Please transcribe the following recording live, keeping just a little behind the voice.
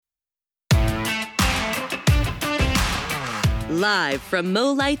Live from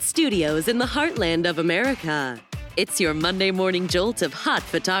MoLight Studios in the heartland of America. It's your Monday morning jolt of hot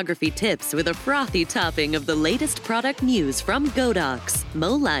photography tips with a frothy topping of the latest product news from Godox,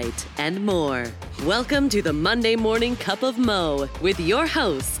 MoLight, and more. Welcome to the Monday Morning Cup of Mo with your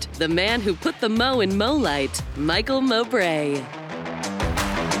host, the man who put the Mo in MoLight, Michael Mowbray.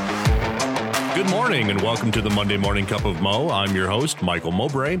 Good morning and welcome to the Monday Morning Cup of Mo. I'm your host, Michael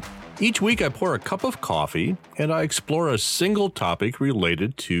Mowbray. Each week I pour a cup of coffee and I explore a single topic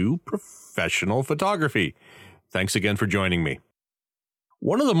related to professional photography. Thanks again for joining me.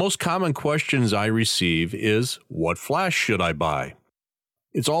 One of the most common questions I receive is, what flash should I buy?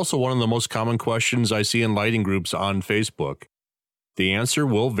 It's also one of the most common questions I see in lighting groups on Facebook. The answer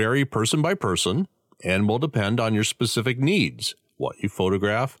will vary person by person and will depend on your specific needs, what you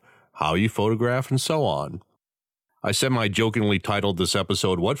photograph, how you photograph, and so on. I semi-jokingly titled this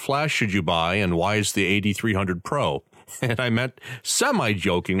episode, What Flash Should You Buy and Why It's the AD300 Pro? And I meant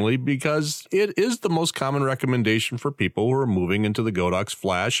semi-jokingly because it is the most common recommendation for people who are moving into the Godox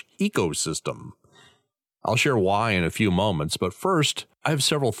Flash ecosystem. I'll share why in a few moments, but first, I have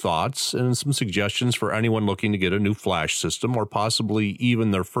several thoughts and some suggestions for anyone looking to get a new flash system or possibly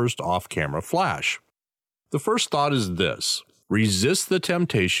even their first off-camera flash. The first thought is this. Resist the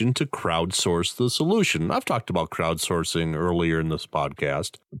temptation to crowdsource the solution. I've talked about crowdsourcing earlier in this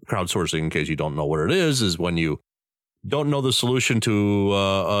podcast. Crowdsourcing, in case you don't know what it is when you don't know the solution to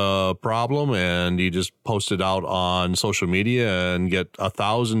a problem and you just post it out on social media and get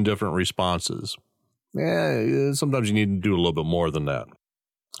 1,000 different responses. Sometimes you need to do a little bit more than that.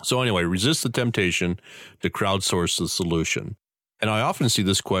 So anyway, resist the temptation to crowdsource the solution. And I often see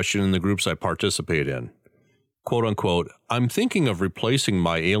this question in the groups I participate in. Quote unquote, I'm thinking of replacing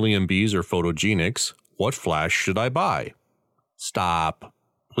my Alien Bees or Photogenics. What flash should I buy? Stop.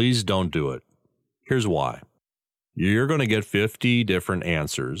 Please don't do it. Here's why. You're going to get 50 different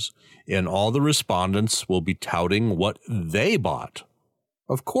answers, and all the respondents will be touting what they bought.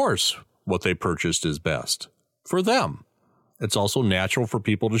 Of course, what they purchased is best for them. It's also natural for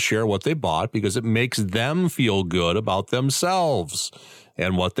people to share what they bought because it makes them feel good about themselves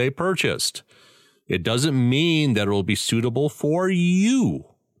and what they purchased. It doesn't mean that it will be suitable for you.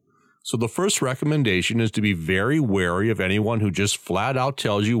 So the first recommendation is to be very wary of anyone who just flat out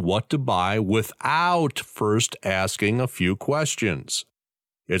tells you what to buy without first asking a few questions.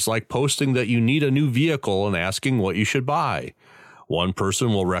 It's like posting that you need a new vehicle and asking what you should buy. One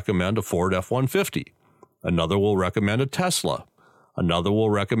person will recommend a Ford F-150. Another will recommend a Tesla. Another will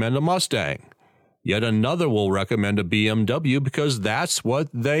recommend a Mustang. Yet another will recommend a BMW because that's what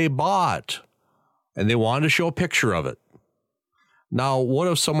they bought. And they wanted to show a picture of it. Now, what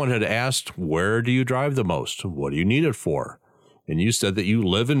if someone had asked, where do you drive the most? What do you need it for? And you said that you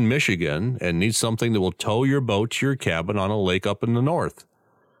live in Michigan and need something that will tow your boat to your cabin on a lake up in the north.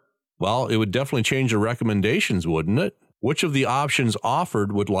 Well, it would definitely change the recommendations, wouldn't it? Which of the options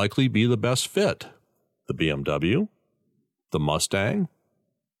offered would likely be the best fit? The BMW? The Mustang?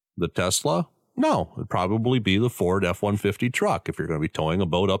 The Tesla? No, it'd probably be the Ford F-150 truck if you're going to be towing a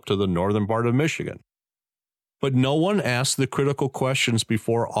boat up to the northern part of Michigan. But no one asked the critical questions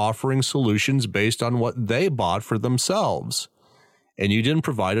before offering solutions based on what they bought for themselves. And you didn't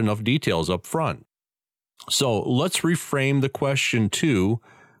provide enough details up front. So let's reframe the question to,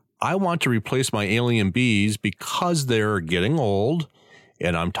 I want to replace my Alien Bees because they're getting old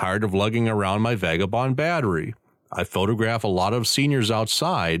and I'm tired of lugging around my Vagabond battery. I photograph a lot of seniors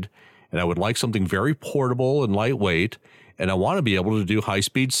outside and I would like something very portable and lightweight, and I want to be able to do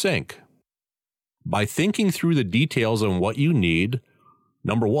high-speed sync. By thinking through the details on what you need,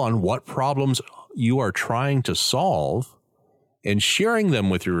 number one, what problems you are trying to solve, and sharing them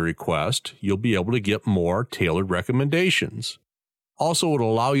with your request, you'll be able to get more tailored recommendations. Also,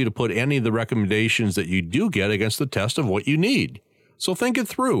 it'll allow you to put any of the recommendations that you do get against the test of what you need. So think it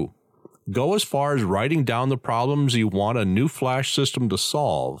through. Go as far as writing down the problems you want a new flash system to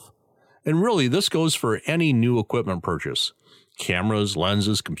solve. And really, this goes for any new equipment purchase. Cameras,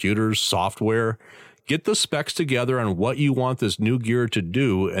 lenses, computers, software. Get the specs together on what you want this new gear to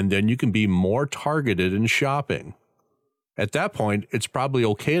do, and then you can be more targeted in shopping. At that point, it's probably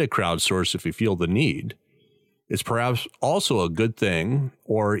okay to crowdsource if you feel the need. It's perhaps also a good thing,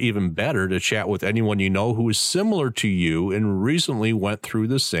 or even better, to chat with anyone you know who is similar to you and recently went through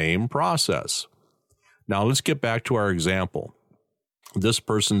the same process. Now, let's get back to our example. This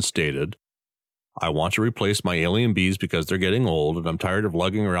person stated, I want to replace my Alien Bees because they're getting old and I'm tired of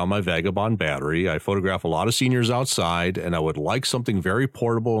lugging around my Vagabond battery. I photograph a lot of seniors outside and I would like something very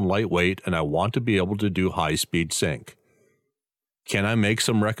portable and lightweight and I want to be able to do high-speed sync. Can I make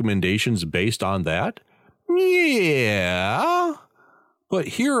some recommendations based on that? Yeah, but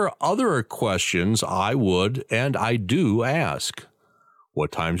here are other questions I would and I do ask.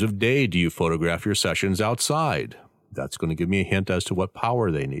 What times of day do you photograph your sessions outside? That's going to give me a hint as to what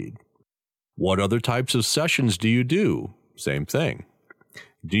power they need. What other types of sessions do you do? Same thing.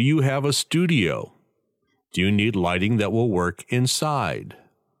 Do you have a studio? Do you need lighting that will work inside?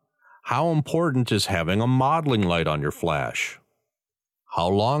 How important is having a modeling light on your flash? How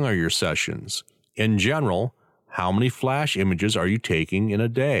long are your sessions? In general, how many flash images are you taking in a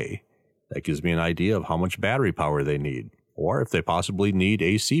day? That gives me an idea of how much battery power they need, or if they possibly need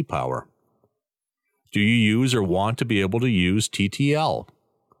AC power. Do you use or want to be able to use TTL?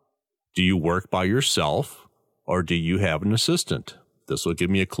 Do you work by yourself, or do you have an assistant? This will give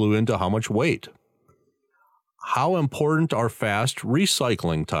me a clue into how much weight. How important are fast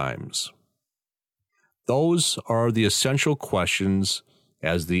recycling times? Those are the essential questions,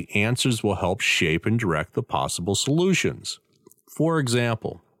 as the answers will help shape and direct the possible solutions. For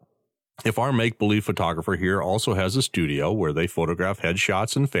example, if our make-believe photographer here also has a studio where they photograph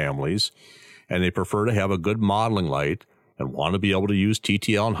headshots and families, and they prefer to have a good modeling light and want to be able to use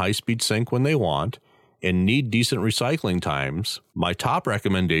TTL and high-speed sync when they want, and need decent recycling times, my top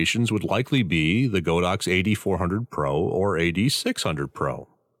recommendations would likely be the Godox AD400 Pro or AD600 Pro.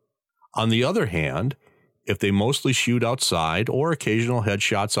 On the other hand, if they mostly shoot outside or occasional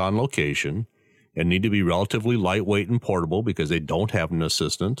headshots on location and need to be relatively lightweight and portable because they don't have an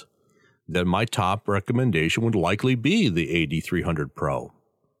assistant, then my top recommendation would likely be the AD300 Pro.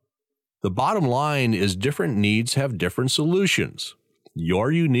 The bottom line is different needs have different solutions.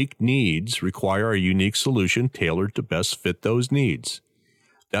 Your unique needs require a unique solution tailored to best fit those needs.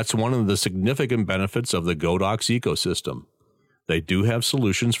 That's one of the significant benefits of the Godox ecosystem. They do have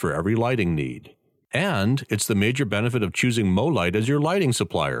solutions for every lighting need. And it's the major benefit of choosing MoLight as your lighting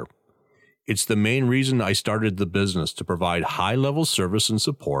supplier. It's the main reason I started the business, to provide high-level service and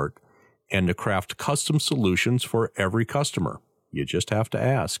support and to craft custom solutions for every customer. You just have to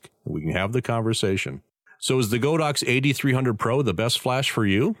ask. We can have the conversation. So is the Godox AD300 Pro the best flash for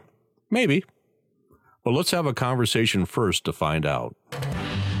you? Maybe. But let's have a conversation first to find out.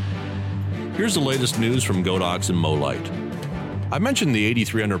 Here's the latest news from Godox and MoLight. I mentioned the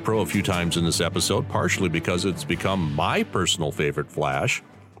AD300 Pro a few times in this episode, partially because it's become my personal favorite flash,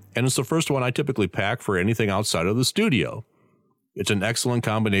 and it's the first one I typically pack for anything outside of the studio. It's an excellent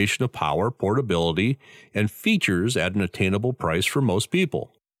combination of power, portability, and features at an attainable price for most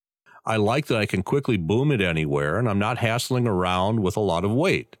people. I like that I can quickly boom it anywhere, and I'm not hassling around with a lot of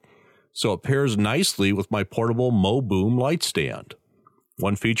weight. So it pairs nicely with my portable MoBoom light stand.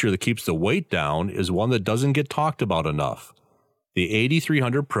 One feature that keeps the weight down is one that doesn't get talked about enough. The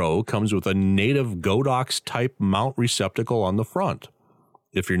AD300 Pro comes with a native Godox type mount receptacle on the front.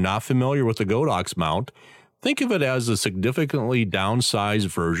 If you're not familiar with the Godox mount, think of it as a significantly downsized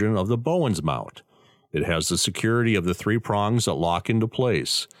version of the Bowens mount. It has the security of the 3 prongs that lock into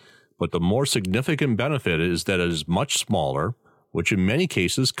place. But the more significant benefit is that it is much smaller, which in many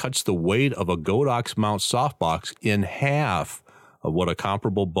cases cuts the weight of a Godox mount softbox in half of what a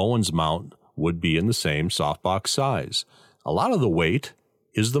comparable Bowens mount would be in the same softbox size. A lot of the weight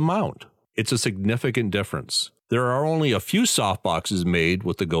is the mount. It's a significant difference. There are only a few softboxes made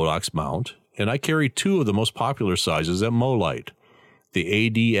with the Godox mount, and I carry 2 of the most popular sizes at MoLight. The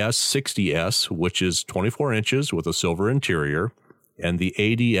ADS-60S, which is 24 inches with a silver interior, and the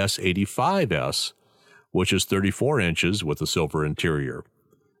ADS-85S, which is 34 inches with a silver interior.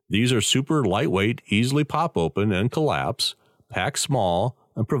 These are super lightweight, easily pop open and collapse, pack small,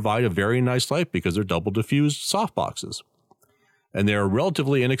 and provide a very nice light because they're double diffused softboxes. And they are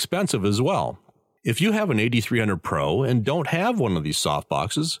relatively inexpensive as well. If you have an AD300 Pro and don't have one of these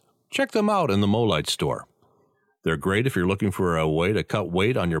softboxes, check them out in the MoLight store. They're great if you're looking for a way to cut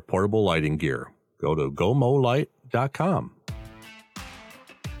weight on your portable lighting gear. Go to gomolight.com.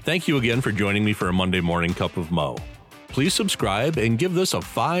 Thank you again for joining me for a Monday Morning Cup of Mo. Please subscribe and give this a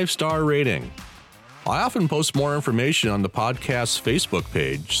 5-star rating. I often post more information on the podcast's Facebook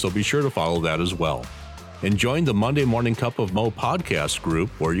page, so be sure to follow that as well. And join the Monday Morning Cup of Mo podcast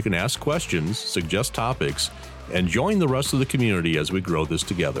group, where you can ask questions, suggest topics, and join the rest of the community as we grow this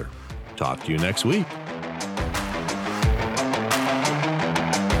together. Talk to you next week.